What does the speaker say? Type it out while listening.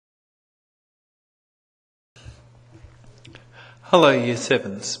Hello Year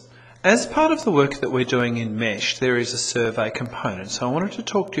 7s. As part of the work that we're doing in MESH, there is a survey component, so I wanted to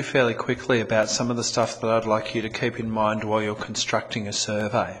talk to you fairly quickly about some of the stuff that I'd like you to keep in mind while you're constructing a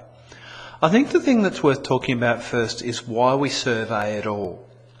survey. I think the thing that's worth talking about first is why we survey at all.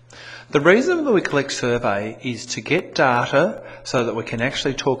 The reason that we collect survey is to get data so that we can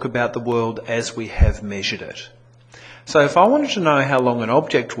actually talk about the world as we have measured it. So if I wanted to know how long an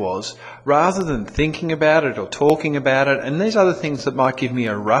object was, rather than thinking about it or talking about it and these other things that might give me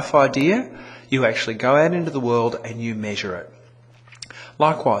a rough idea, you actually go out into the world and you measure it.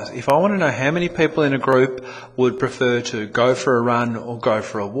 Likewise, if I want to know how many people in a group would prefer to go for a run or go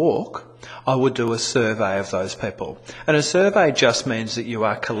for a walk, I would do a survey of those people. And a survey just means that you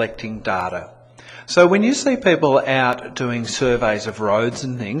are collecting data. So when you see people out doing surveys of roads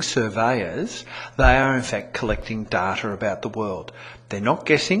and things, surveyors, they are in fact collecting data about the world. They're not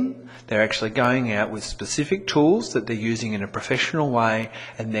guessing, they're actually going out with specific tools that they're using in a professional way,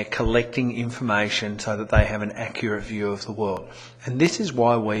 and they're collecting information so that they have an accurate view of the world. And this is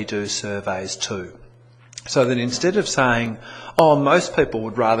why we do surveys too. So that instead of saying, oh, most people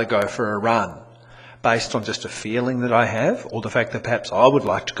would rather go for a run, based on just a feeling that I have, or the fact that perhaps I would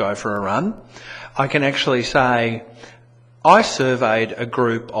like to go for a run, I can actually say, I surveyed a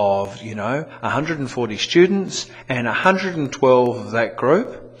group of, 140 students, and 112 of that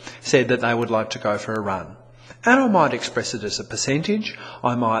group said that they would like to go for a run. And I might express it as a percentage.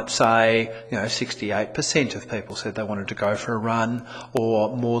 I might say, 68% of people said they wanted to go for a run,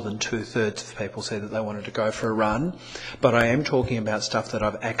 or more than 2/3 of people said that they wanted to go for a run. But I am talking about stuff that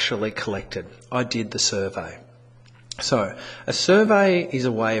I've actually collected. I did the survey. So, a survey is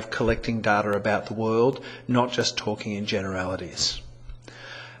a way of collecting data about the world, not just talking in generalities.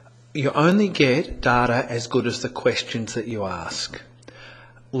 You only get data as good as the questions that you ask.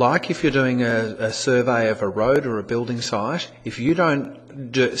 Like if you're doing a survey of a road or a building site, if you don't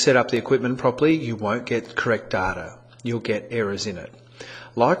set up the equipment properly, you won't get correct data. You'll get errors in it.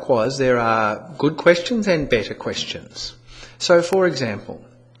 Likewise, there are good questions and better questions. So, for example,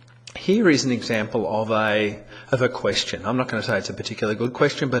 here is an example of a question. I'm not going to say it's a particularly good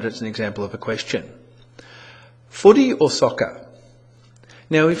question, but it's an example of a question. Footy or soccer?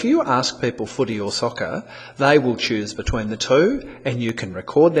 Now, if you ask people footy or soccer, they will choose between the two, and you can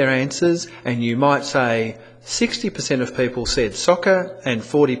record their answers, and you might say 60% of people said soccer and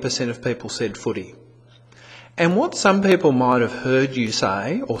 40% of people said footy. And what some people might have heard you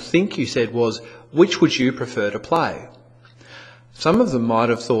say, or think you said, was, which would you prefer to play? Some of them might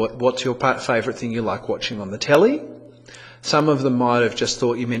have thought, what's your favourite thing you like watching on the telly? Some of them might have just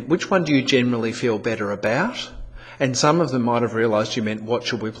thought you meant, which one do you generally feel better about? And some of them might have realised you meant, what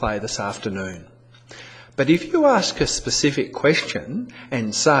should we play this afternoon? But if you ask a specific question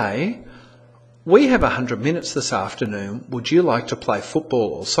and say, we have 100 minutes this afternoon, would you like to play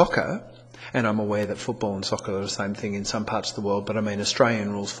football or soccer? And I'm aware that football and soccer are the same thing in some parts of the world, but I mean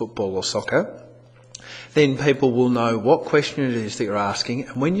Australian rules football or soccer. Then people will know what question it is that you're asking,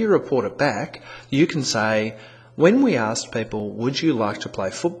 and when you report it back, you can say, when we asked people, would you like to play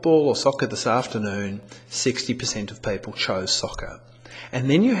football or soccer this afternoon, 60% of people chose soccer. And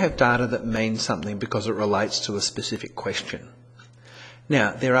then you have data that means something because it relates to a specific question.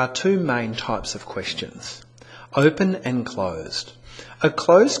 Now, there are two main types of questions, open and closed. A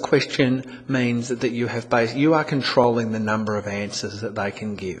closed question means that you are controlling the number of answers that they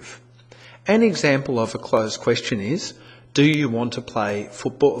can give. An example of a closed question is, do you want to play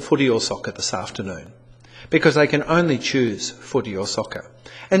footy or soccer this afternoon? Because they can only choose footy or soccer.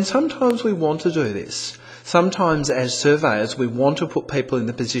 And sometimes we want to do this. Sometimes as surveyors we want to put people in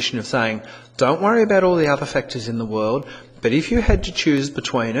the position of saying, don't worry about all the other factors in the world, but if you had to choose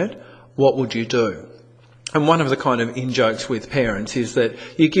between it, what would you do? And one of the kind of in-jokes with parents is that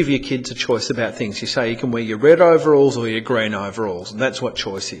you give your kids a choice about things. You say you can wear your red overalls or your green overalls, and that's what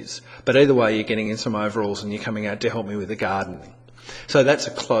choice is. But either way, you're getting in some overalls and you're coming out to help me with the gardening. So that's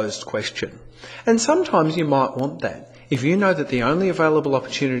a closed question. And sometimes you might want that. If you know that the only available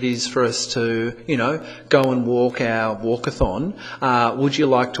opportunities for us to, go and walk our walkathon, would you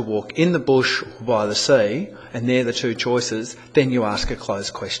like to walk in the bush or by the sea, and they're the two choices, then you ask a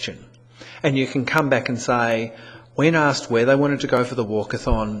closed question. And you can come back and say, when asked where they wanted to go for the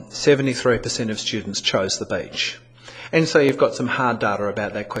walkathon, 73% of students chose the beach. And so you've got some hard data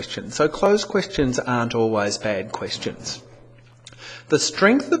about that question. So closed questions aren't always bad questions. The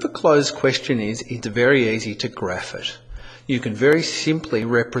strength of a closed question is it's very easy to graph it. You can very simply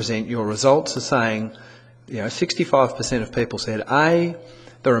represent your results as saying, 65% of people said A,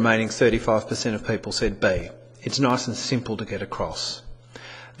 the remaining 35% of people said B. It's nice and simple to get across.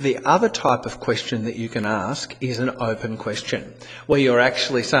 The other type of question that you can ask is an open question, where you're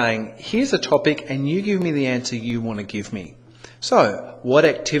actually saying, here's a topic and you give me the answer you want to give me. So, what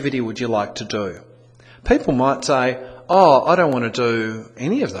activity would you like to do? People might say, oh, I don't want to do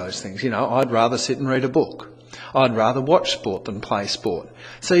any of those things. I'd rather sit and read a book. I'd rather watch sport than play sport.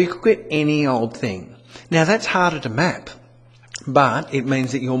 So you could get any old thing. Now that's harder to map, but it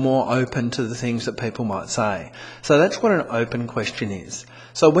means that you're more open to the things that people might say. So that's what an open question is.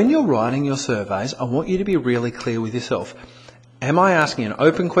 So when you're writing your surveys, I want you to be really clear with yourself. Am I asking an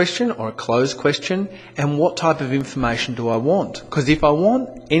open question or a closed question? And what type of information do I want? Because if I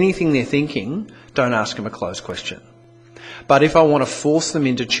want anything they're thinking, don't ask them a closed question. But if I want to force them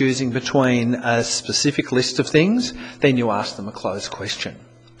into choosing between a specific list of things, then you ask them a closed question.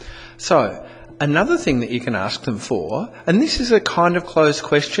 So, another thing that you can ask them for, and this is a kind of closed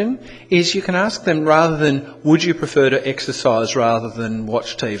question, is you can ask them rather than, would you prefer to exercise rather than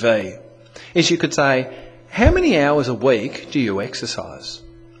watch TV? Is you could say, how many hours a week do you exercise?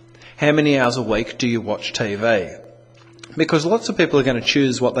 How many hours a week do you watch TV? Because lots of people are going to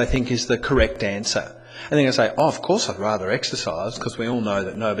choose what they think is the correct answer. And they're going to say, oh, of course I'd rather exercise, because we all know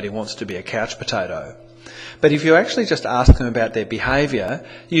that nobody wants to be a couch potato. But if you actually just ask them about their behaviour,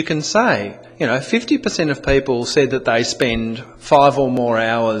 you can say, 50% of people said that they spend 5 or more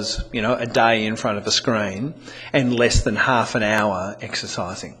hours, a day in front of a screen and less than half an hour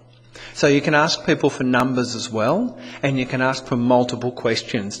exercising. So you can ask people for numbers as well, and you can ask for multiple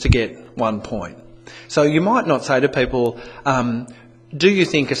questions to get 1 point. So you might not say to people, do you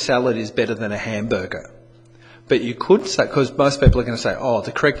think a salad is better than a hamburger? But you could say, because most people are going to say, oh,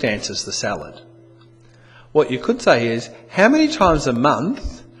 the correct answer is the salad. What you could say is, how many times a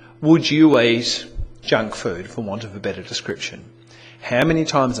month would you eat junk food, for want of a better description? How many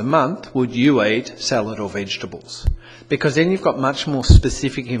times a month would you eat salad or vegetables? Because then you've got much more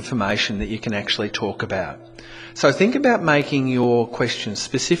specific information that you can actually talk about. So think about making your questions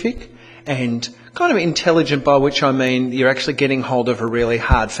specific and kind of intelligent, by which I mean you're actually getting hold of a really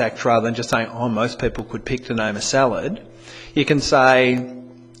hard fact rather than just saying, oh, most people could pick to name a salad. You can say,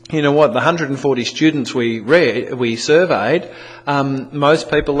 you know what, the 140 students we surveyed, most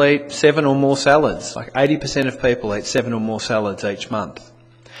people eat 7 or more salads. Like 80% of people eat 7 or more salads each month.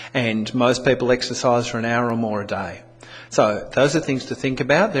 And most people exercise for an hour or more a day. So those are things to think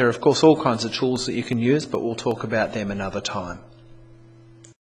about. There are, of course, all kinds of tools that you can use, but we'll talk about them another time.